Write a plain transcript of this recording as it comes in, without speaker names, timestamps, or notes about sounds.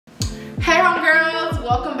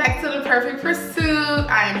welcome back to The Perfect Pursuit.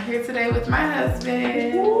 I am here today with my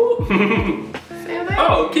husband. Say that.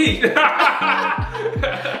 Oh, Keith. With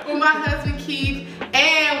my husband Keith,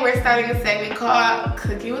 and we're starting a segment called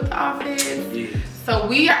Cooking with Offutts. Yes. So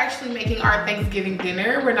we are actually making our Thanksgiving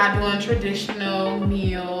dinner. We're not doing a traditional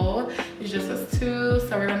meal. It's just us two.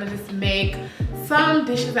 So we're gonna just make some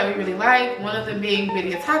dishes that we really like. One of them being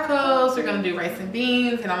birria tacos. We're gonna do rice and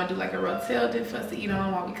beans, and I'm gonna do like a rotel dip for us to eat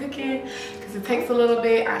on while we cooking, because it takes a little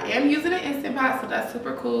bit. I am using an Instant Pot, so that's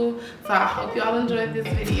super cool. So I hope y'all enjoyed this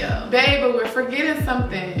video. Babe, but we're forgetting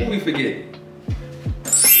something. What we forget?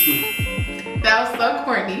 That was so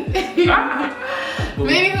corny. But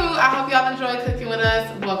anywho, I hope y'all enjoy cooking with us.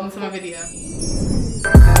 Welcome to my video.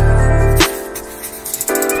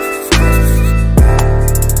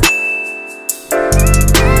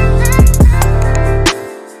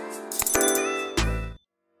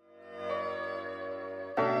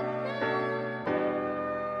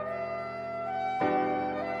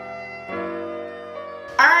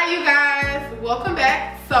 Alright, you guys, welcome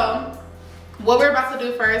back. So what we're about to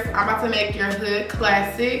do first, I'm about to make your hood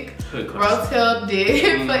classic rotel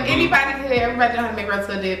dip. But anybody can, everybody know how to make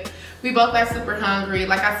rotel dip. We both are super hungry.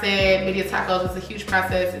 Like I said, birria tacos is a huge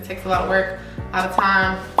process. It takes a lot of work, a lot of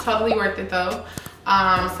time. Totally worth it though. So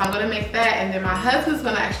I'm gonna make that, and then my husband's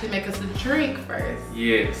gonna actually make us a drink first.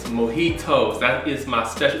 Yes, mojitos. That is my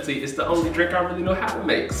specialty. It's the only drink I really know how to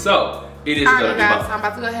make. So it is gonna be guys, so I'm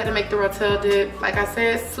about to go ahead and make the rotel dip. Like I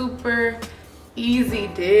said, super easy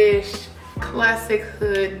dish. Classic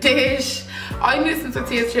hood dish. All you need is some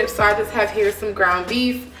tortilla chips. So I just have here some ground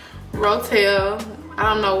beef, rotel. I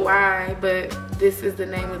don't know why, but this is the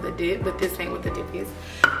name of the dip, but this ain't what the dip is.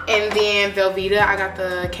 And then Velveeta, I got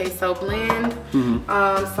the queso blend. So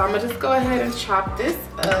I'm gonna just go ahead and chop this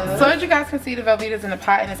up. So as you guys can see, the Velveeta's in the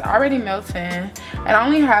pot and it's already melting. And I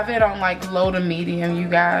only have it on like low to medium, you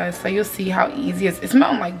guys. So you'll see how easy it's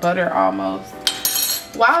melting like butter almost.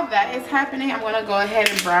 While that is happening, I'm gonna go ahead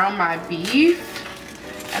and brown my beef.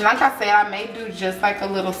 And like I said, I may do just like a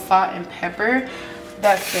little salt and pepper.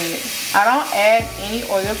 That's it. I don't add any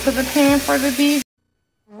oil to the pan for the beef.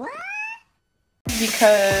 What?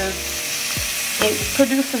 Because it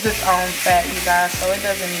produces its own fat, you guys, so it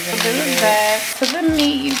doesn't even need it. Back to the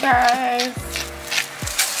meat, you guys.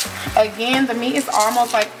 Again, the meat is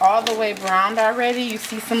almost like all the way browned already. You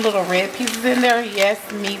see some little red pieces in there.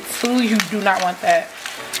 Yes, me too. You do not want that.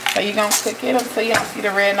 So you're gonna cook it until you don't see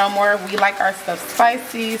the red no more. We like our stuff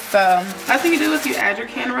spicy. So last thing you do is you add your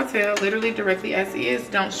can of rotel literally directly as is.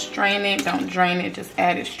 Don't strain it, don't drain it, just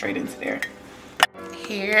add it straight into there.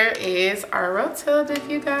 Here is our rotel dip,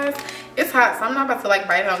 you guys. It's hot, so I'm not about to like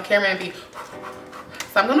bite it on camera and be.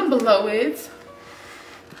 So I'm gonna blow it.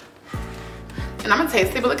 And I'm gonna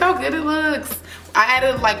taste it, but look how good it looks. I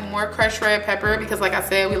added like more crushed red pepper because like I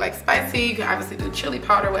said, we like spicy. You can obviously do chili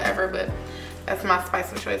powder, whatever, but that's my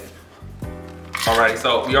spice of choice. Alright,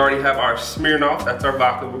 so we already have our Smirnoff. That's our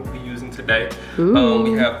vodka we'll be using today.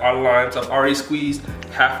 We have our limes. I've already squeezed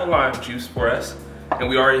half a lime juice for us. And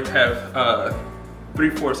we already have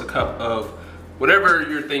 3/4 a cup of whatever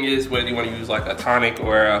your thing is, whether you want to use like a tonic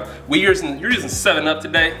or you're using 7-Up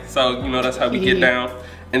today. So, you know, that's how we get down.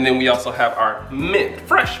 And then we also have our mint,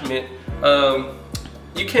 fresh mint.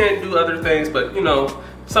 You can do other things, but you know,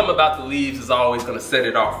 something about the leaves is always gonna set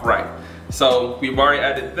it off right. So we've already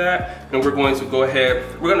added that, and we're going to go ahead,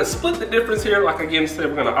 we're gonna split the difference here. Like again said,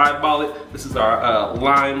 we're gonna eyeball it. This is our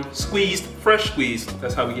lime squeezed, fresh squeezed.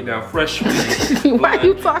 That's how we get down, fresh squeezed. Why are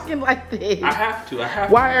you talking like this? I have to.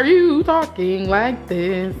 Why are you talking like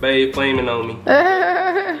this? Babe, flaming on me.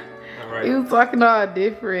 Right. You talking all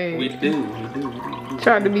different. We do.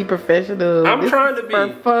 Trying to be professional. I'm trying to be.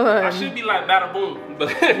 For fun. I should be like bada boom, but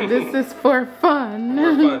this is for fun.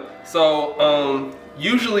 For fun. So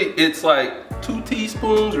usually it's like 2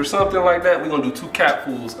 teaspoons or something like that. We're gonna do 2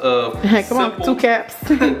 capfuls of on, 2 caps.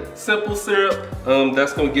 simple syrup.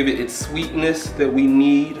 That's gonna give it its sweetness that we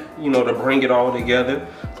need, you know, to bring it all together.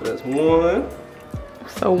 So that's 1.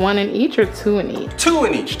 So 1 in each or 2 in each? 2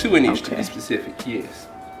 in each, 2 in each, okay, to be specific, yes.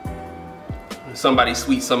 Somebody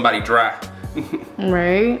sweet, somebody dry.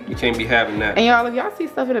 Right. You can't be having that. And y'all, if y'all see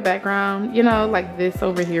stuff in the background, you know, like this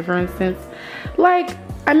over here, for instance, like,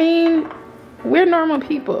 I mean, we're normal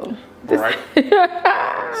people. Right.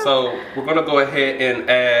 So we're gonna go ahead and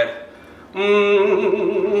add,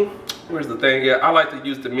 where's the thing? Yeah, I like to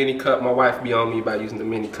use the mini cup. My wife be on me about using the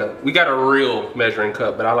mini cup. We got a real measuring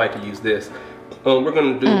cup, but I like to use this. We're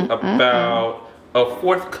gonna do about a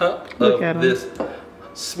 1/4 cup of this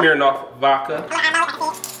Smirnoff vodka.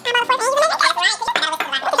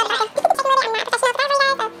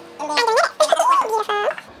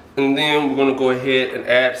 And then we're gonna go ahead and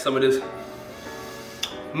add some of this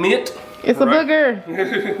mint. It's a booger.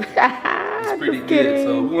 It's pretty good.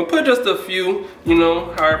 So we're gonna put just a few, you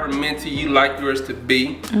know, however minty you like yours to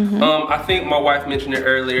be. I think my wife mentioned it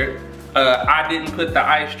earlier. I didn't put the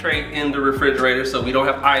ice tray in the refrigerator, so we don't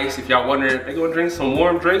have ice. If y'all wondering if they're gonna drink some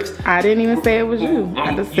warm drinks, I didn't even say it was you.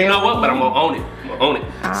 I just you know what? But I'm gonna own it. I'm gonna own it.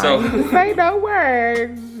 So say no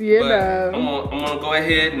words. You know. I'm gonna go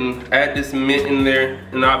ahead and add this mint in there,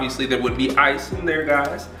 and obviously there would be ice in there,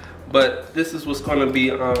 guys. But this is what's gonna be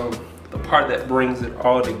the part that brings it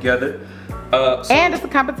all together. And it's a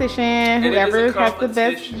competition. Whoever has the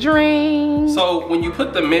best drink. So when you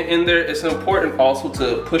put the mint in there, it's important also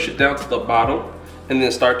to push it down to the bottom and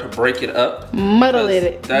then start to break it up. Muddle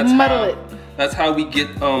it. That's how we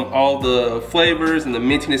get all the flavors and the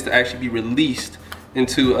mintiness to actually be released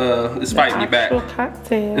into it's fighting me back.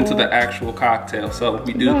 Cocktail. Into the actual cocktail. So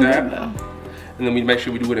we do that. And then we make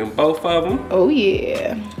sure we do it in both of them. Oh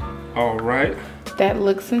yeah. All right. That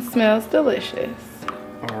looks and smells delicious.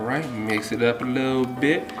 All right, mix it up a little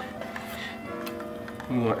bit.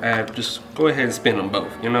 We're gonna add, just go ahead and spin them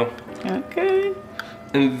both, you know? Okay.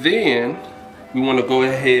 And then we wanna go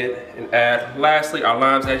ahead and add, lastly, our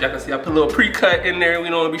limes. As y'all can see, I put a little pre-cut in there. We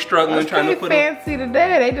don't wanna be struggling trying to put them. Fancy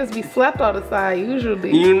today, they just be slapped on the side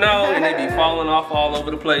usually. You know, and they be falling off all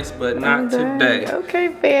over the place, but not today. Okay,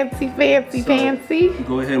 fancy.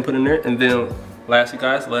 Go ahead and put in there. And then lastly,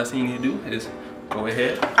 guys, the last thing you need to do is go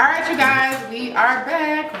ahead. All right, you guys, we are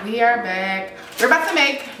back.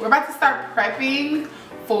 We're about to start prepping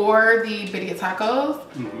for the birria tacos.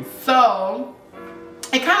 So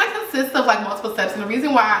it kind of consists of like multiple steps, and the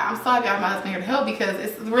reason why I'm so happy I have my husband here to help, because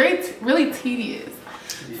it's really tedious.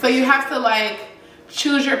 So you have to like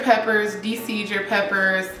choose your peppers, de-seed your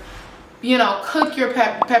peppers, you know, cook your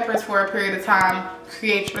peppers for a period of time,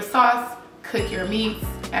 create your sauce, cook your meats,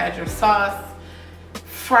 add your sauce,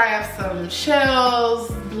 fry up some shells,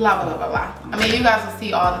 blah, blah, blah, blah. I mean, you guys will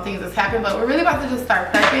see all the things that's happened, but we're really about to just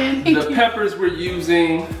start prepping. The peppers we're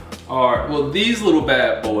using are, well, these little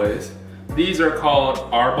bad boys. These are called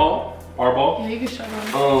arbol. Yeah, you can show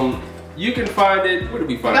them. You can find it, where do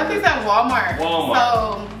we find it? We got these at Walmart.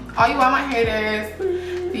 So, all you Walmart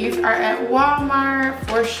haters, these are at Walmart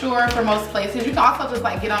for sure, for most places. You can also just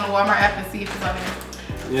like get on the Walmart app and see if it's on there.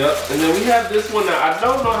 Yep, and then we have this one that I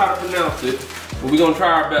don't know how to pronounce it, but we're gonna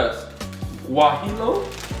try our best. Guajillo?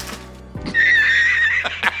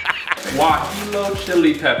 Guajillo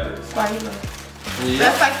chili peppers. Guajillo. Yep.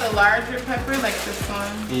 That's like the larger pepper, like this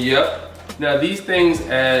one. Yep. Now these things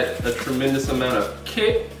add a tremendous amount of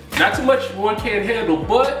kick. Not too much one can't handle,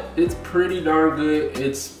 but it's pretty darn good.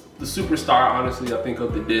 It's the superstar, honestly, I think,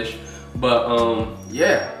 of the dish. But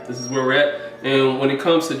yeah, this is where we're at. And when it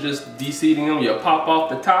comes to just de-seeding them, you pop off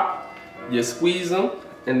the top, you squeeze them,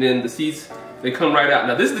 and then the seeds, they come right out.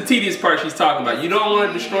 Now this is the tedious part she's talking about. You don't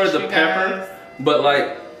want to destroy the pepper, but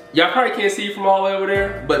like, y'all probably can't see from all the way over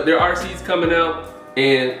there, but there are seeds coming out,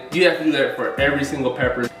 and you have to do that for every single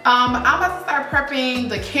pepper. I'm about to start prepping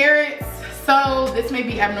the carrots. So this may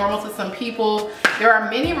be abnormal to some people. There are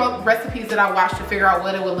many recipes that I watched to figure out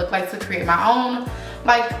what it would look like to create my own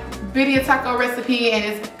like birria taco recipe, and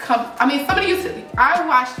it's I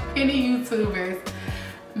watched many YouTubers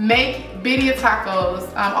make birria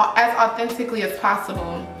tacos as authentically as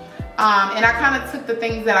possible. And I kind of took the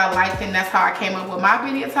things that I liked, and that's how I came up with my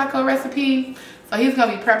birria taco recipe. So he's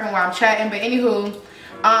gonna be prepping while I'm chatting. But anywho,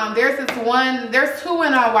 there's two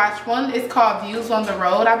when I watch. One is called Views on the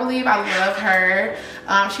Road, I believe. I love her.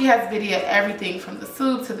 She has video everything from the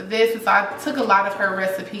soup to the this, and so I took a lot of her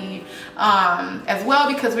recipe as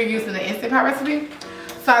well, because we're using the Instant Pot recipe.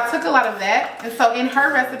 So I took a lot of that, and so in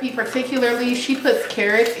her recipe particularly, she puts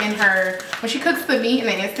carrots in her, when she cooks the meat in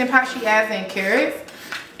the Instant Pot, she adds in carrots.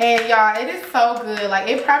 And y'all, it is so good. Like,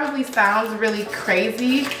 it probably sounds really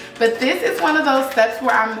crazy, but this is one of those steps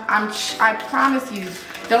where I promise you,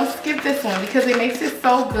 don't skip this one, because it makes it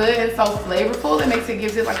so good and so flavorful. It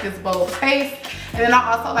gives it like this bold taste. And then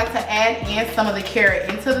I also like to add in some of the carrot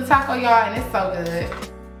into the taco, y'all, and it's so good.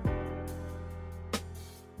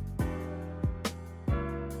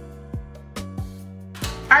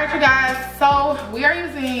 All right, you guys, so we are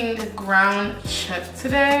using ground chuck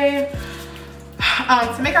today.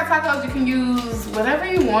 To make our tacos, you can use whatever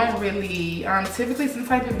you want, really. Typically some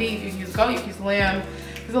type of beef. You can use goat, you can use lamb.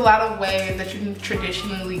 There's a lot of ways that you can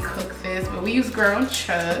traditionally cook this, but we use ground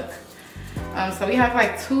chuck. So we have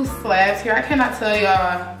like 2 slabs here. I cannot tell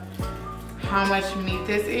y'all how much meat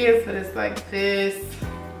this is, but it's like this.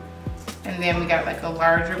 And then we got like a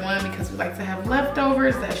larger one because we like to have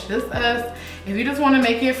leftovers. That's just us. If you just want to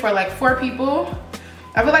make it for like 4 people,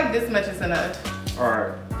 I feel like this much is enough. All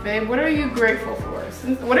right. Babe, what are you grateful for?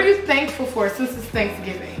 What are you thankful for since it's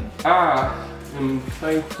Thanksgiving? I am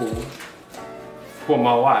thankful for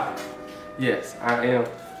my wife. Yes, I am.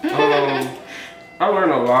 I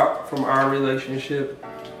learned a lot from our relationship.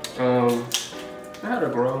 I had to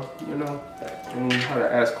grow, you know, and how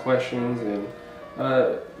to ask questions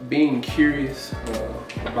and being curious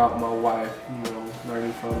about my wife, you know,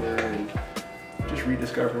 learning from her and just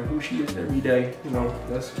rediscovering who she is every day. You know,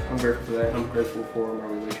 I'm grateful for that. I'm grateful for my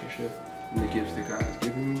relationship and the gifts that God has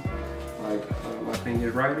given me. Like, my thing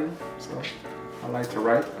is writing, so I like to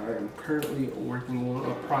write. I am currently working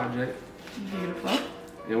on a project. Beautiful.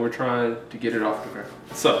 And we're trying to get it off the ground.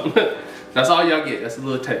 So, that's all y'all get. That's a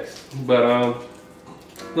little taste. But,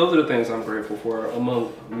 those are the things I'm grateful for,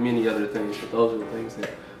 among many other things. But those are the things that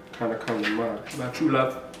kind of come to mind. How about you,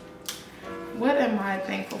 love? What am I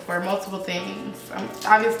thankful for? Multiple things. I'm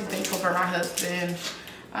obviously thankful for my husband.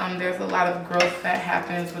 There's a lot of growth that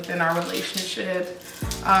happens within our relationship.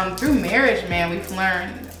 Through marriage, man, we've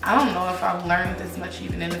learned, I don't know if I've learned this much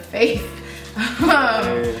even in the faith.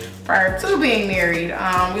 Prior to being married,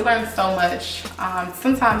 we learned so much.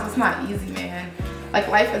 Sometimes it's not easy, man. Like,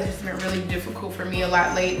 life has just been really difficult for me a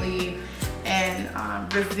lot lately.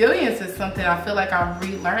 And resilience is something I feel like I'm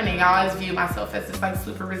relearning. I always view myself as this like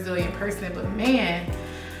super resilient person, but man,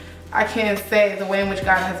 I can say the way in which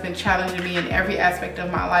God has been challenging me in every aspect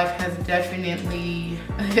of my life has definitely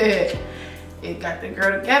it got the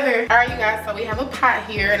girl together. All right, you guys, so we have a pot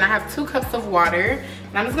here and I have 2 cups of water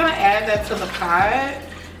and I'm just gonna add that to the pot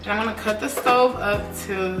and I'm gonna cut the stove up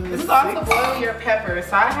to this is all to boil your peppers.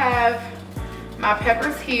 So I have my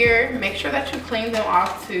peppers here. Make sure that you clean them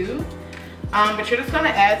off too. But you're just gonna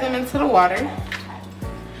add them into the water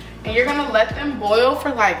and you're gonna let them boil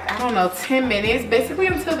for like, I don't know, 10 minutes, basically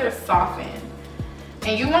until they're softened.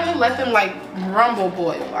 And you wanna let them like rumble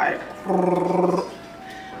boil, like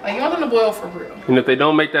you want them to boil for real. And if they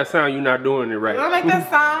don't make that sound, you're not doing it right. If they don't make that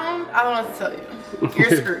sound, I don't know what to tell you.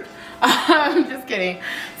 You're screwed. I'm just kidding.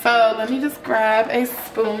 So let me just grab a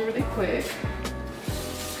spoon really quick.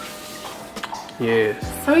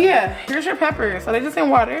 Yes. So yeah, here's your peppers. So they're just in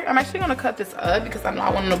water. I'm actually gonna cut this up because I know I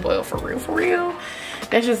want them to boil for real, for real.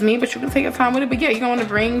 That's just me, but you can take your time with it. But yeah, you're gonna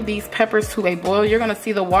bring these peppers to a boil. You're gonna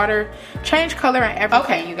see the water change color and everything.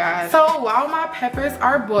 Okay, you guys. So while my peppers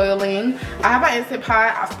are boiling, I have my Instant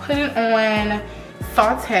Pot. I've put it on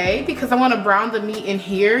saute because I wanna brown the meat in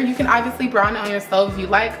here. You can obviously brown it on your stove if you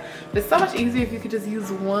like, but it's so much easier if you could just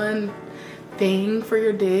use one thing for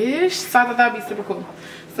your dish. So I thought that'd be super cool.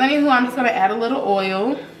 So anywho, I'm just gonna add a little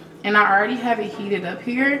oil and I already have it heated up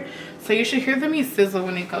here. So you should hear the meat sizzle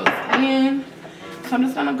when it goes in. So I'm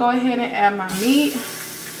just gonna go ahead and add my meat.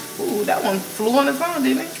 Ooh, that one flew on its own,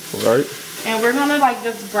 didn't it? Right. And we're gonna like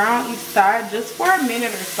just brown each side just for a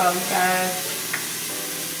minute or so, guys.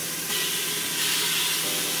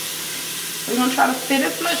 We're gonna try to fit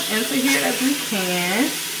as much into here as we can.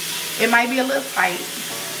 It might be a little tight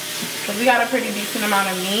because we got a pretty decent amount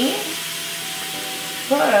of meat,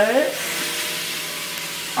 but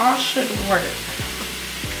all should work.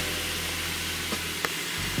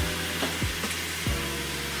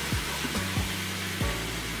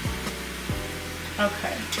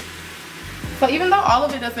 Okay, so even though all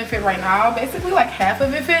of it doesn't fit right now, basically like half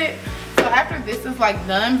of it fit. So after this is like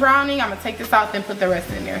done browning, I'm gonna take this out then put the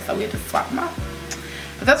rest in there. So we just swap them out.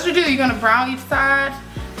 But that's what you do. You're gonna brown each side,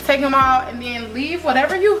 take them out, and then leave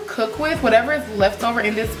whatever you cook with, whatever is left over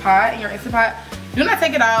in this pot, in your Instant Pot. Do not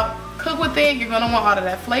take it out, cook with it. You're gonna want all of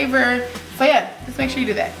that flavor. So yeah, just make sure you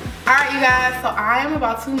do that. All right, you guys, so I am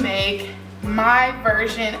about to make my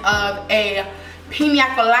version of a pina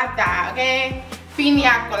colada, okay?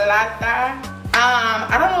 Pina colada.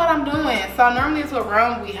 I don't know what I'm doing. So normally it's with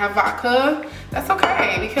rum, we have vodka. That's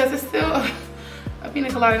okay because it's still a pina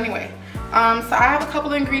colada anyway. So I have a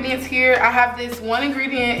couple of ingredients here. I have this one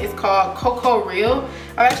ingredient, it's called Cocoa Real.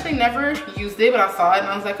 I've actually never used it, but I saw it and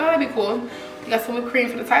I was like, oh, that'd be cool. We got some whipped cream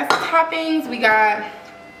for the toppings. We got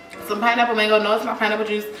some pineapple mango. No, it's not pineapple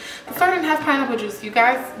juice. The store didn't have pineapple juice. You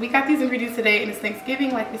guys, we got these ingredients today and it's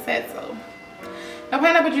Thanksgiving like we said, so no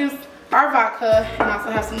pineapple juice. Our vodka, and I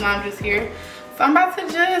also have some lime juice here. So I'm about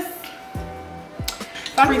to just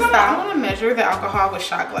I'm gonna measure the alcohol with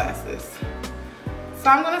shot glasses. So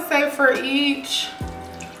I'm gonna say for each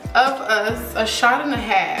of us a shot and a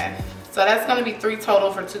half. So that's gonna be 3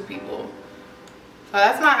 total for 2 people. So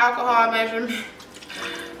that's my alcohol measurement.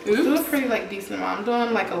 Oops. Doing pretty like decent amount. I'm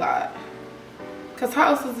doing like a lot. Cause how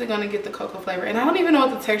else is it gonna get the cocoa flavor? And I don't even know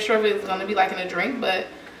what the texture of it is gonna be like in a drink, but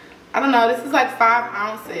I don't know. This is like 5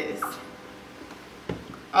 ounces.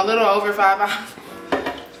 A little over 5 ounces.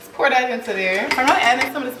 Just pour that into there. So I'm gonna add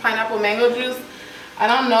in some of this pineapple mango juice. I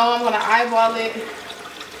don't know, I'm gonna eyeball it.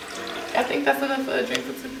 I think that's enough for a drink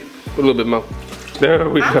for 2 people. A little bit more. There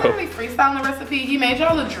we I'm go. literally freestyling the recipe. He made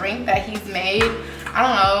y'all a drink that he's made, I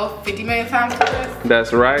don't know, 50 million times for this.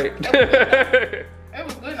 That's right. It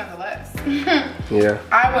was good nonetheless. Yeah.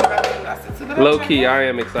 I would rather do what I said to the Low key, I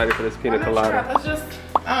am excited for this pina colada. Let's just,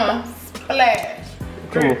 splash.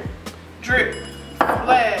 Come on. Drip,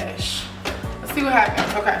 splash. Let's see what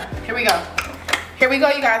happens. Okay, here we go. Here we go,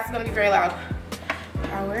 you guys. It's gonna be very loud.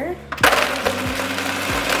 Power.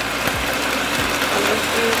 Let's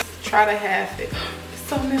just try to half it. It's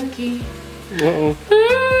so milky.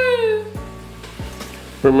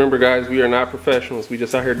 Remember, guys, we are not professionals. We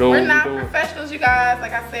just out here doing We're not professionals, you guys.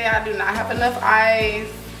 Like I said, I do not have enough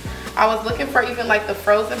ice. I was looking for even like the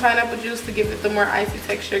frozen pineapple juice to give it the more icy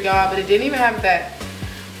texture, y'all, but it didn't even have that.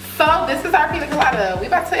 So this is our pina colada. We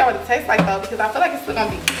about to tell y'all what it tastes like though, because I feel like it's still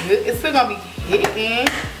gonna be good. It's still gonna be hitting.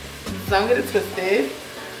 Don't get it twisted.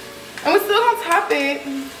 And we're still gonna top it.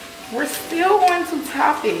 We're still going to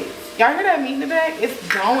top it. Y'all hear that meat in the back? It's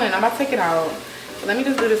going. I'm about to take it out. So let me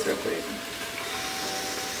just do this real quick.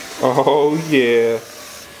 Oh yeah.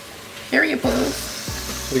 Period,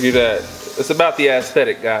 pose. Look at that. It's about the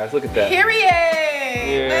aesthetic, guys. Look at that. Period.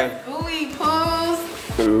 Yeah. Let's gooey pose.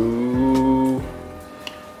 Ooh.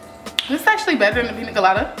 This is actually better than the pina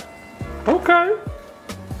colada. Okay.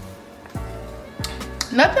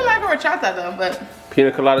 Nothing like horchata though, but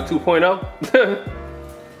Pina colada 2.0.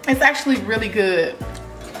 it's actually really good.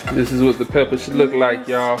 This is what the pepper should look like,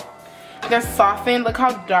 y'all. They're softened. Look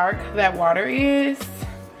how dark that water is.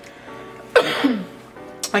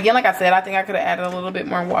 Again, like I said, I think I could have added a little bit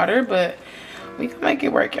more water, but we can make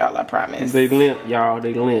it work, y'all, I promise. They limp, y'all.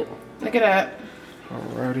 They limp. Look at that.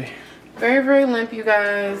 Alrighty. Very, very limp, you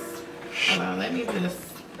guys. Hold on, let me just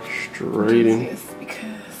straight in. this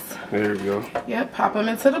because there we go. Yep, pop them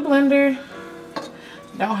into the blender.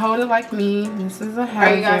 Don't hold it like me. This is a hazard.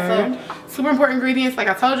 Alright, you guys, so super important ingredients, like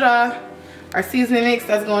I told y'all. Our seasoning mix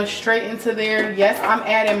that's going straight into there. Yes, I'm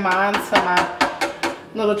adding mine to my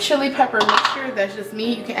little chili pepper mixture. That's just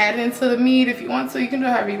me. You can add it into the meat if you want to. You can do it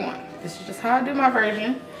however you want. This is just how I do my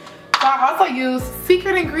version. So I also use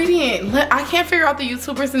secret ingredient. I can't figure out the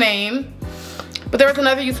YouTuber's name, but there was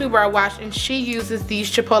another YouTuber I watched and she uses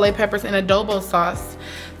these chipotle peppers in adobo sauce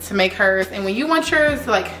to make hers. And when you want yours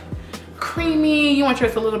like creamy, you want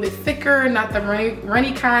yours a little bit thicker, not the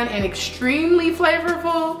runny kind, and extremely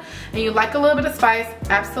flavorful, and you like a little bit of spice,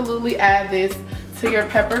 absolutely add this to your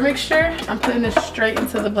pepper mixture. I'm putting this straight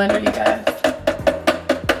into the blender, you guys.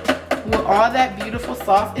 With all that beautiful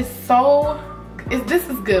sauce, this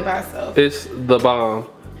is good by itself. It's the bomb.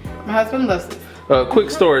 My husband loves it.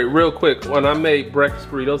 Quick story, real quick. When I made breakfast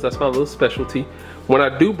burritos, that's my little specialty. When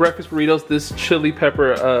I do breakfast burritos, this chili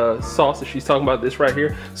pepper sauce that she's talking about, this right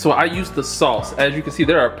here. So I use the sauce. As you can see,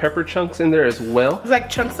 there are pepper chunks in there as well. It's like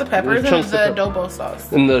chunks of peppers in the adobo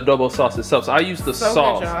sauce. In the adobo sauce itself. So I use the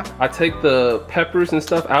sauce. Good, I take the peppers and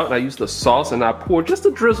stuff out and I use the sauce and I pour just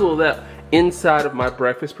a drizzle of that inside of my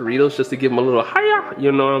breakfast burritos just to give them a little hiya,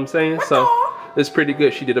 you know what I'm saying? So it's pretty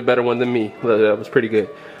good. She did a better one than me. That was pretty good.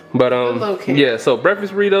 But yeah, so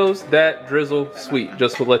breakfast burritos, that drizzle, sweet,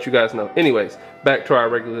 just to let you guys know. Anyways, back to our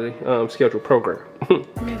regularly scheduled program.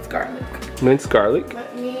 Minced garlic. Minced garlic.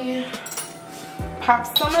 Let me pop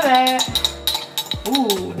some of that.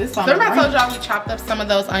 Ooh, this one. Remember I told y'all we chopped up some of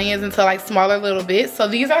those onions into like smaller little bits. So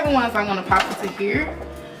these are the ones I'm gonna pop into here.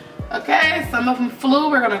 Okay, some of them flew.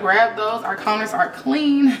 We're gonna grab those. Our counters are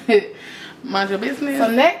clean. Mind your business. So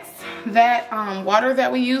next, that water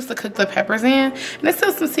that we use to cook the peppers in, and there's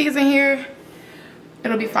still some seeds in here.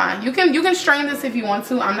 It'll be fine. You can strain this if you want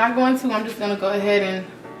to. I'm not going to. I'm just gonna go ahead and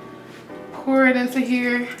pour it into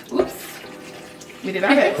here. Oops, we did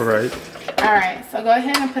our best. Right. All right, so go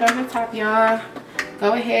ahead and put on the top, y'all.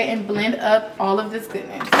 Go ahead and blend up all of this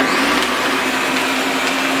goodness. Look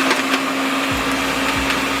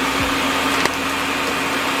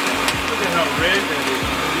at how red that is.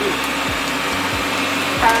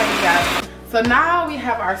 Alright, guys. So now we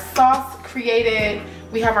have our sauce created.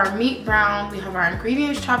 We have our meat browned. We have our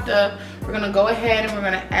ingredients chopped up. We're gonna go ahead and we're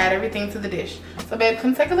gonna add everything to the dish. So babe,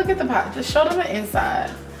 come take a look at the pot. Just show them the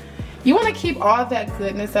inside. You wanna keep all that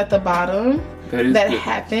goodness at the bottom that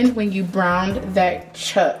happened when you browned that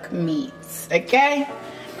chuck meat, okay?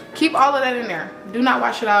 Keep all of that in there. Do not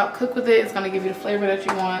wash it out. Cook with it. It's gonna give you the flavor that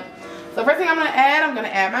you want. So first thing I'm gonna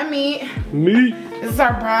add my meat. This is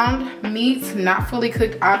our browned meat, not fully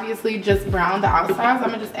cooked, obviously, just browned the outside. So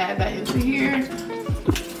I'm gonna just add that into here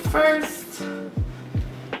first.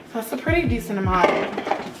 That's a pretty decent amount.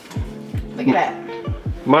 Look at that.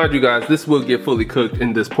 Mind you guys, this will get fully cooked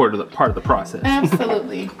in this part of the process.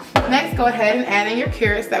 Absolutely. Next, go ahead and add in your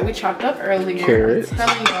carrots that we chopped up earlier. Carrots. I'm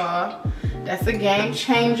telling y'all, that's a game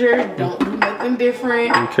changer. Don't do nothing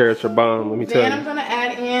different. And carrots are bomb, let me tell you. Then I'm gonna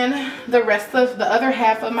add in the rest of the other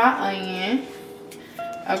half of my onion.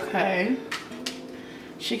 Okay.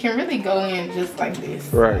 She can really go in just like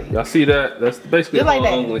this. Right, y'all see that? That's basically just like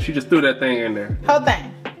onion. She just threw that thing in there. Whole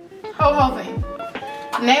thing. Whole thing.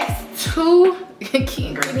 Next, 2 key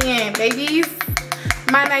ingredient, babies.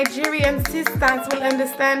 My Nigerian sisters will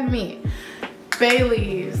understand me. Bay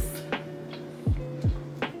leaves.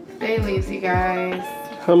 Bay leaves, you guys.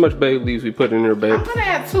 How much bay leaves we put in there, babe? I'm gonna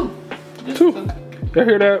add 2. Just 2. 2. Y'all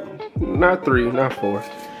hear that? Not 3, not 4.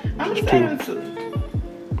 I'm just adding 2.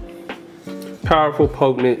 Powerful,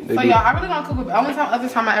 potent. So y'all, I really don't cook with, other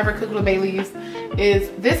time I ever cook with bay leaves is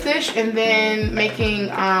this dish, and then making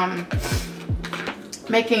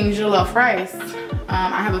jollof rice.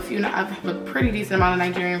 I have a pretty decent amount of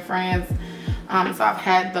Nigerian friends, so I've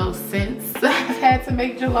had those since I've had to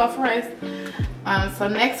make jollof rice. So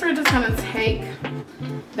next we're just gonna take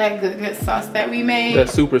that good sauce that we made. That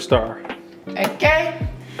superstar. Okay.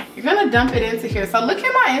 You're gonna dump it into here. So look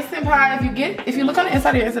at my Instant Pot. If you look on the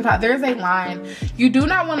inside of your Instant Pot, there's a line. You do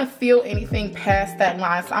not want to fill anything past that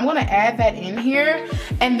line. So I'm gonna add that in here.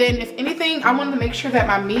 And then if anything, I want to make sure that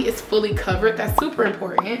my meat is fully covered. That's super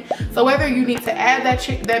important. So whether you need to add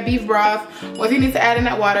that beef broth, or if you need to add in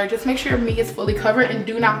that water, just make sure your meat is fully covered and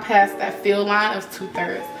do not pass that fill line of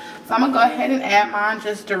 2/3. So I'm gonna go ahead and add mine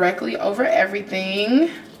just directly over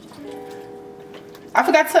everything. I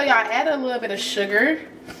forgot to tell y'all, I added a little bit of sugar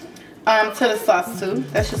to the sauce too.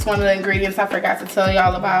 That's just one of the ingredients I forgot to tell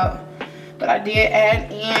y'all about. But I did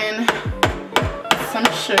add in some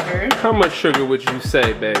sugar. How much sugar would you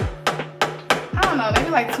say, babe? I don't know, maybe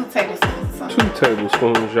like 2 tablespoons or something. 2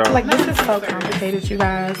 tablespoons, y'all. Like, this is so complicated, you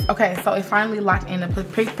guys. Okay, so it finally locked in a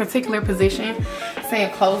particular position.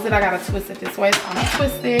 Saying close it, I gotta twist it this way, so I'm gonna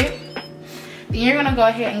twist it. Then you're gonna go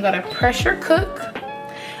ahead and go to pressure cook.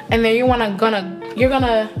 And then you're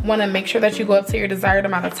gonna wanna make sure that you go up to your desired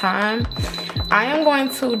amount of time. I am going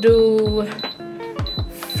to do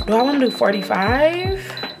I wanna do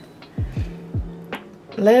 45?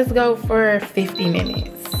 Let's go for 50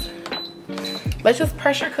 minutes. Let's just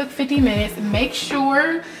pressure cook 50 minutes. Make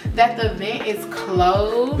sure that the vent is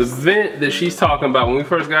closed. The vent that she's talking about, when we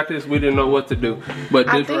first got this, we didn't know what to do. But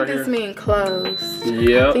this I think right this here, means closed.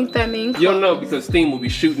 Yeah. I think that means closed. You'll know because steam will be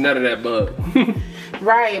shooting out of that bug.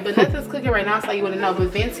 Right, but nothing's cooking right now, so you wouldn't know. But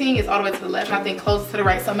venting is all the way to the left, and I think closest to the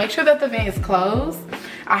right. So make sure that the vent is closed.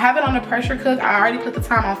 I have it on a pressure cook. I already put the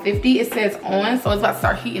time on 50. It says on, so it's about to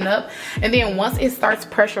start heating up. And then once it starts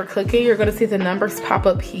pressure cooking, you're gonna see the numbers pop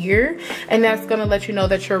up here, and that's gonna let you know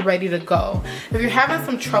that you're ready to go. If you're having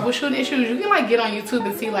some troubleshooting issues, you can like get on YouTube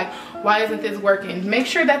and see like, why isn't this working? Make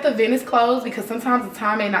sure that the vent is closed, because sometimes the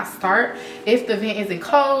time may not start if the vent isn't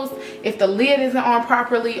closed, if the lid isn't on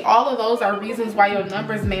properly. All of those are reasons why your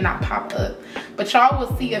numbers may not pop up. But y'all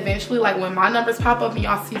will see eventually, like when my numbers pop up and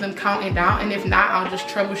y'all see them counting down, and if not, I'll just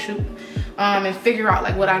troubleshoot and figure out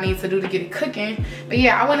like what I need to do to get it cooking. But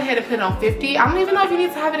yeah, I went ahead and put it on 50. I don't even know if you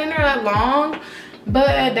need to have it in there that long,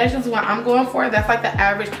 but that's just what I'm going for. That's like the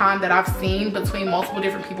average time that I've seen between multiple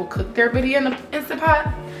different people cook their birria in the Instant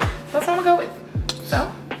Pot. So that's what I'm gonna go with.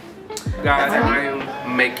 So guys, I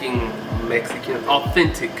am making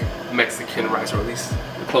authentic Mexican rice, or at least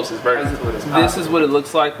the closest version to it. This is what it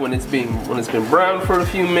looks like when it's been browned for a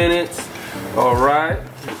few minutes. All right,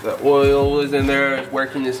 the oil is in there, it's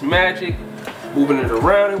working its magic, moving it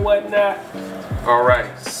around and whatnot. All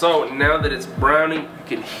right, so now that it's browning, you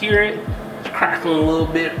can hear it, it's crackling a little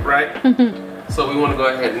bit, right? So we want to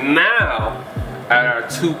go ahead now add our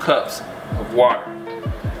 2 cups of water.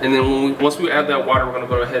 And then once we add that water, we're gonna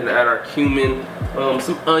go ahead and add our cumin,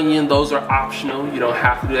 some onion. Those are optional. You don't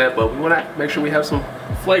have to do that, but we wanna make sure we have some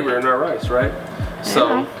flavor in our rice, right?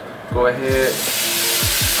 So go ahead.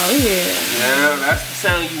 Oh yeah. Now that's the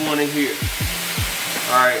sound you wanna hear.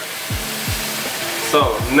 All right.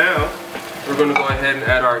 So now we're gonna go ahead and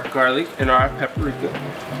add our garlic and our paprika.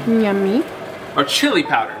 Yummy. Or chili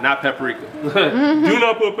powder, not paprika. Do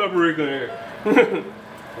not put paprika in here.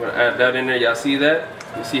 We're gonna add that in there. Y'all see that?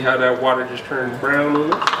 You see how that water just turned brown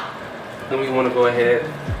on it? Then we want to go ahead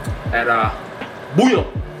and add our bouillon.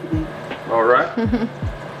 All right.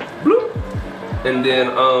 Bloop. And then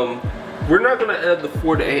we're not gonna add the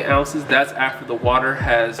 4 to 8 ounces. That's after the water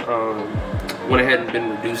has went ahead and been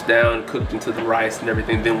reduced down, cooked into the rice and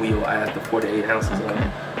everything. Then we will add the 4 to 8 ounces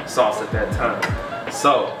of sauce at that time.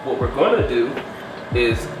 So what we're gonna do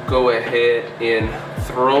is go ahead and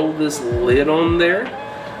throw this lid on there.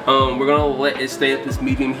 We're gonna let it stay at this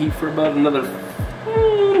medium heat for about another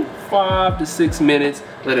 5 to 6 minutes.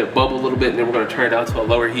 Let it bubble a little bit, and then we're gonna turn it down to a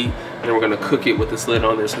lower heat. And then we're gonna cook it with this lid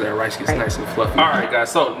on there so that rice gets nice and fluffy. All right,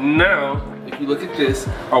 guys. So now, if you look at this,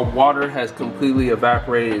 our water has completely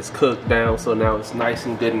evaporated. It's cooked down, so now it's nice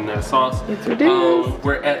and good in that sauce. It's ridiculous.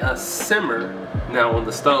 We're at a simmer now on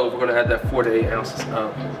the stove. We're gonna add that 4 to 8 ounces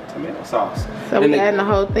of tomato sauce. So we're adding the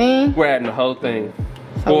whole thing? We're adding the whole thing.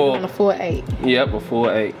 So we're doing a full 8? Yep, a full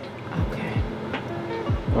 8. Okay.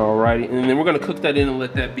 Alrighty, and then we're gonna cook that in and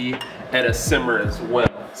let that be at a simmer as well.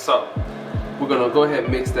 So we're gonna go ahead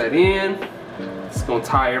and mix that in. It's gonna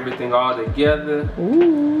tie everything all together.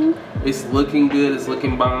 Ooh. It's looking good, it's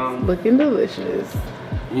looking bomb. Looking delicious.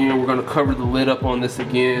 You know, we're gonna cover the lid up on this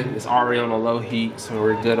again. It's already on a low heat, so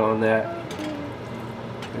we're good on that.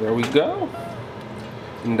 There we go.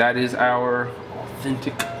 And that is our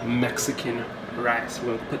authentic Mexican rice.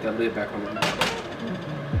 We're gonna put that lid back on there.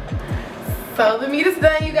 So the meat is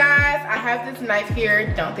done, you guys. I have this knife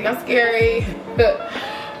here. Don't think I'm scary.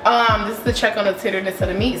 This is the check on the tenderness of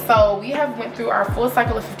the meat. So we have went through our full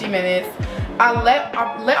cycle of 50 minutes. I let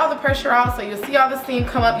all the pressure out, so you'll see all the steam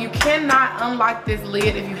come up. You cannot unlock this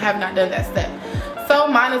lid if you have not done that step. So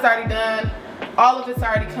mine is already done. All of it's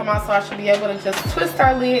already come out, so I should be able to just twist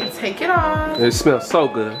our lid and take it off. It smells so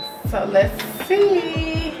good. So let's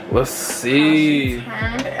see. Let's see.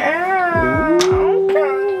 How she turned out.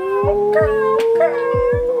 Okay.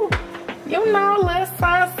 You know, let's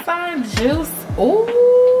sun juice. Ooh.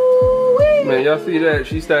 Man, y'all see that?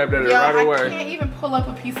 She stabbed at it right away. I can't even pull up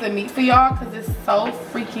a piece of meat for y'all because it's so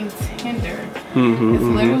freaking tender. It's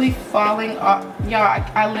literally falling off. Y'all,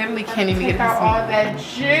 I literally can't even get out all that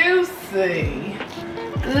juicy.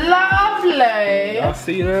 Lovely. Y'all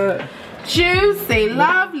see that? Juicy,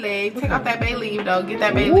 lovely. Take off that bay leaf though. Get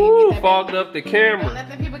that bay leaf. Ooh, fogged up the camera. Don't let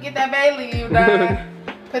the people get that bay leaf though.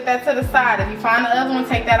 Put that to the side. If you find the other one,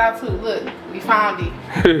 take that out too. Look, we found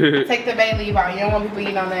it. Take the bay leaf out. You don't want people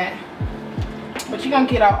eating on that. But you're gonna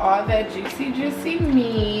get out all that juicy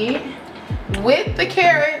meat with the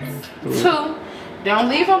carrots too. Don't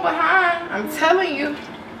leave them behind. I'm telling you.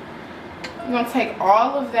 You're gonna take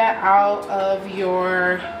all of that out of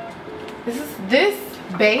your. This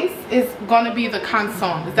base is gonna be the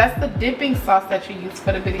consomme. That's the dipping sauce that you use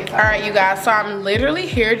for the video. All right, you guys. So I'm literally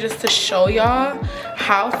here just to show y'all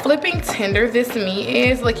how flipping tender this meat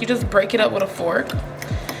is. Like you just break it up with a fork.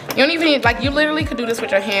 You don't even need, like, you literally could do this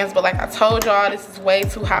with your hands, but like I told y'all, this is way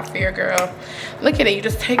too hot for your girl. Look at it. You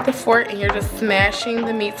just take the fork and you're just smashing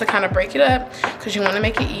the meat to kind of break it up because you want to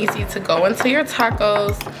make it easy to go into your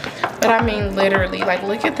tacos. But I mean, literally, like,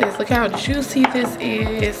 look at this. Look how juicy this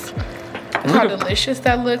is. Look how delicious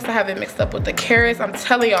that looks. I have it mixed up with the carrots. I'm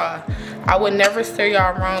telling y'all, I would never steer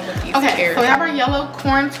y'all wrong with these carrots. So we have our yellow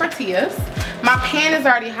corn tortillas. My pan is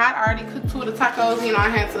already hot. I already cooked 2 of the tacos. You know, I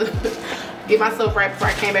had to get myself right before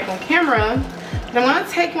I came back on camera. And I'm gonna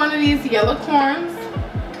take one of these yellow corns.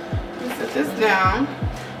 Let me set this down.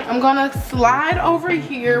 I'm gonna slide over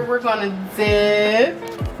here. We're gonna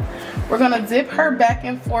dip her back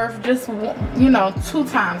and forth just, you know, 2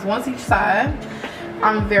 times, once each side.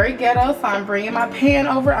 I'm very ghetto, so I'm bringing my pan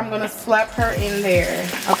over. I'm gonna slap her in there.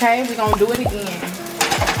 Okay, we're gonna do it again.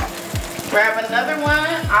 Grab another one.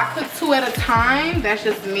 I cook 2 at a time. That's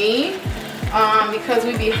just me. Because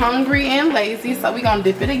we be hungry and lazy, so we gonna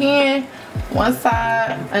dip it again. One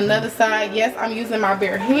side, another side. Yes, I'm using my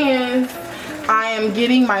bare hands. I am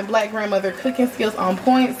getting my black grandmother cooking skills on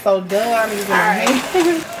point, so duh, I'm using my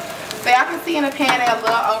hands. So y'all can see in the pan they a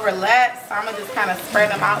little overlapped, so I'm gonna just kind of spread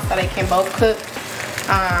them out so they can both cook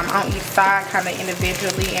on each side, kind of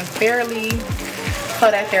individually and fairly,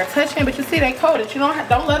 so that they're touching. But you see they coated. You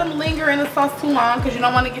don't let them linger in the sauce too long because you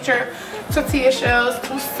don't want to get your tortilla shells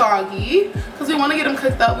too soggy, because we want to get them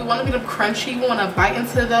cooked up. We want to get them crunchy. We want to bite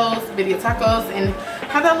into those birria tacos and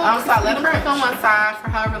have that little side. Let them cook on one side for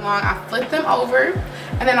however long. I flip them over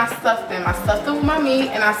and then I stuff them. I stuff them with my meat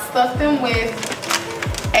and I stuff them with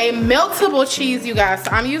a meltable cheese, you guys.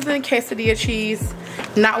 So I'm using quesadilla cheese,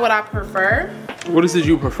 not what I prefer. What is it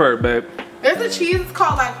you prefer, babe? There's a cheese, it's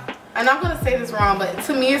called, like, and I'm gonna say this wrong, but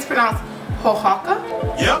to me it's pronounced Oaxaca.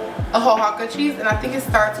 Yep. A Oaxaca cheese, and I think it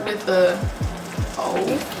starts with the O.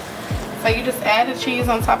 So you just add the cheese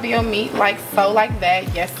on top of your meat, like so, like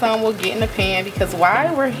that. Yes, some will get in the pan because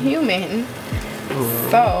why? We're human.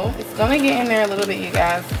 So it's gonna get in there a little bit, you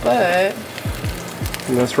guys, but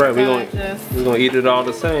that's right. We're gonna eat it all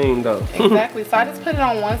the same, though. Exactly. So I just put it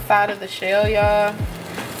on one side of the shell, y'all.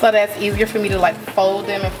 So that's easier for me to like fold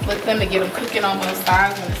them and flip them to get them cooking on both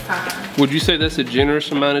sides when it's time. Would you say that's a generous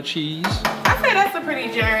amount of cheese? I say that's a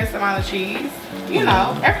pretty generous amount of cheese. you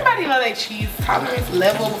know, everybody know their cheese tolerance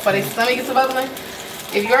level before their stomach gets to bubbling.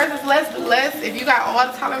 If yours is less, do less. If you got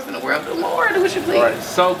all the tolerance in the world, do more. Do what you please. Alright,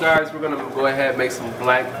 so guys, we're gonna go ahead and make some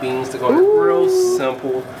black beans to go in. Real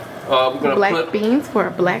simple. We're gonna put beans for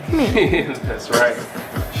a black man. That's right.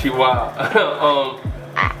 She wild.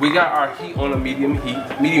 We got our heat on a medium heat.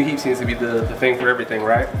 Medium heat seems to be the thing for everything,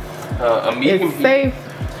 right? A medium it's heat. Safe.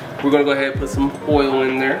 We're gonna go ahead and put some oil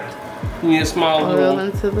in there. You need a small oil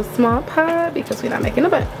into the small pot because we're not making a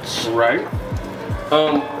bunch. Right.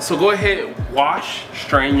 So go ahead, wash,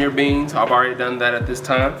 strain your beans. I've already done that at this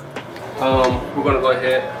time. We're gonna go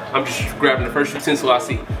ahead. I'm just grabbing the first utensil I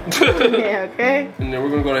see. Yeah, okay. And then we're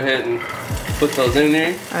gonna go ahead and put those in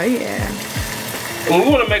there. Oh yeah. And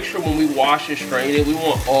we want to make sure when we wash and strain it, we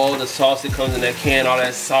want all the sauce that comes in that can, all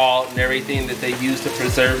that salt and everything that they use to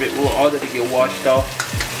preserve it. We want all that to get washed off.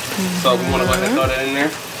 So we want to go ahead and throw that in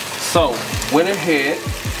there. So went ahead,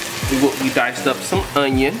 we diced up some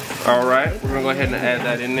onion. All right, we're gonna go ahead and add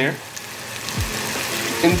that in there.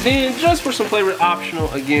 And then just for some flavor,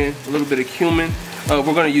 optional again, a little bit of cumin. We're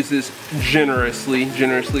gonna use this generously.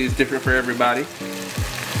 Generously is different for everybody.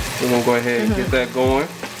 We're gonna go ahead and get that going.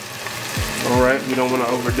 All right, we don't want to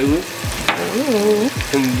overdo it. Ooh.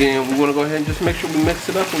 And then we want to go ahead and just make sure we mix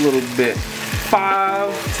it up a little bit.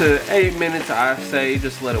 5 to 8 minutes, I say.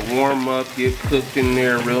 Just let it warm up, get cooked in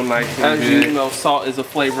there real nice and good. As you know, salt is a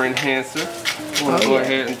flavor enhancer. We're gonna go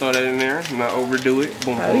ahead and throw that in there, not overdo it.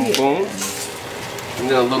 Boom, boom, boom. And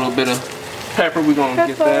then a little bit of pepper. We're gonna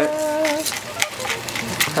get that.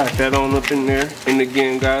 Pack that on up in there. And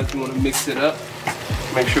again, guys, you want to mix it up.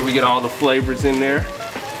 Make sure we get all the flavors in there.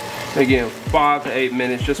 Again, 5 to 8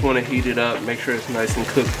 minutes, just want to heat it up, make sure it's nice and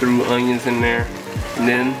cooked through, onions in there, and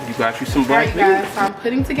then you got you some black beans. Alright guys, so I'm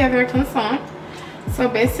putting together a consomme. So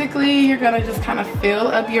basically, you're going to just kind of fill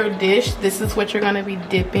up your dish. This is what you're going to be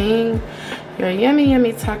dipping your yummy,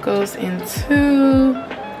 yummy tacos into.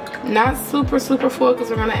 Not super full because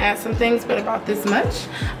we're going to add some things, but about this much.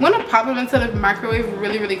 I'm going to pop them into the microwave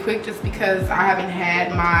really quick just because I haven't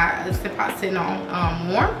had my Instant Pot sitting on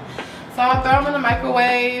warm. So I'll throw them in the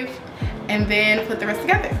microwave and then put the rest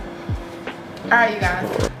together. All right, you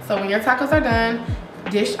guys. So when your tacos are done,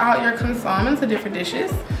 dish out your consomme into different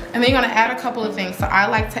dishes. And then you're gonna add a couple of things. So I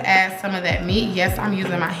like to add some of that meat. Yes, I'm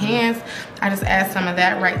using my hands. I just add some of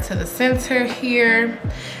that right to the center here.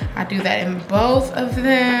 I do that in both of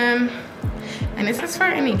them. And this is for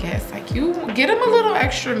any guest. Like, you get them a little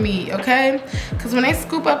extra meat, okay? Because when they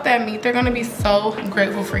scoop up that meat, they're gonna be so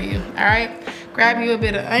grateful for you, all right? Grab you a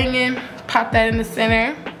bit of onion, pop that in the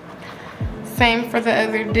center. Same for the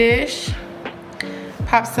other dish.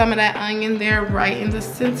 Pop some of that onion there right in the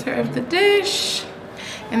center of the dish.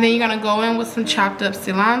 And then you're gonna go in with some chopped up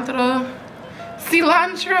cilantro.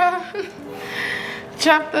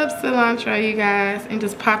 Chopped up cilantro, you guys, and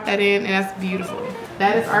just pop that in, and that's beautiful.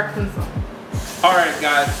 That is our consomme. All right,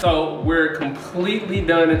 guys, so we're completely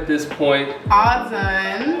done at this point. All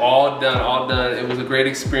done. All done, all done. It was a great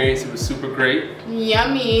experience. It was super great.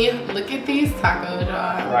 Yummy. Look at these tacos,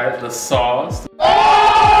 y'all. Right, the sauce.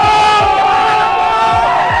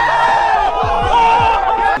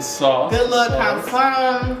 The sauce. Good luck,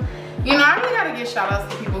 consomme. You know, I really gotta give shout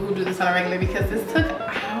outs to people who do this on a regular because this took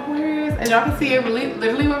hours. And y'all can see it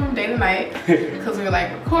literally went from day to night because we were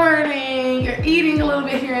like recording, you're eating a little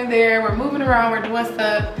bit here and there, we're moving around, we're doing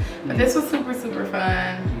stuff. But this was super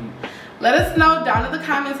fun. Let us know down in the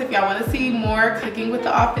comments if y'all want to see more cooking with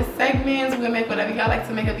the office segments. We'll make whatever y'all like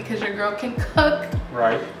to make up because your girl can cook.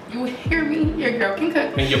 Right. You hear me? Your girl can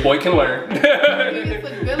cook. And your boy can learn. He's a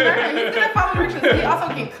good learner. He's gonna follow directions. He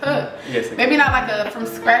also can cook. Yes. Maybe not like a from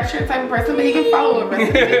scratch type of person, but he can follow a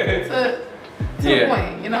recipe to a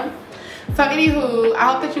point, you know? So anywho,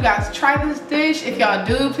 I hope that you guys try this dish. If y'all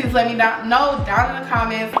do, please let me know down in the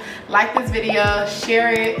comments. Like this video,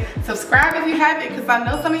 share it, subscribe if you haven't, because I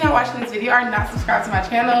know some of y'all watching this video are not subscribed to my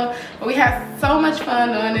channel. But we had so much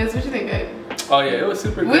fun doing this. What you think, babe? Oh yeah, it was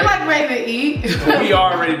super great. We're like ready to eat. We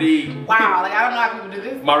are ready to eat. Wow, like I don't know how people do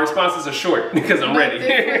this. My responses are short because I'm ready.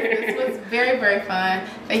 This was very fun.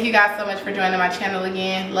 Thank you guys so much for joining my channel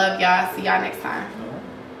again. Love y'all. See y'all next time.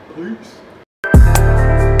 Peace.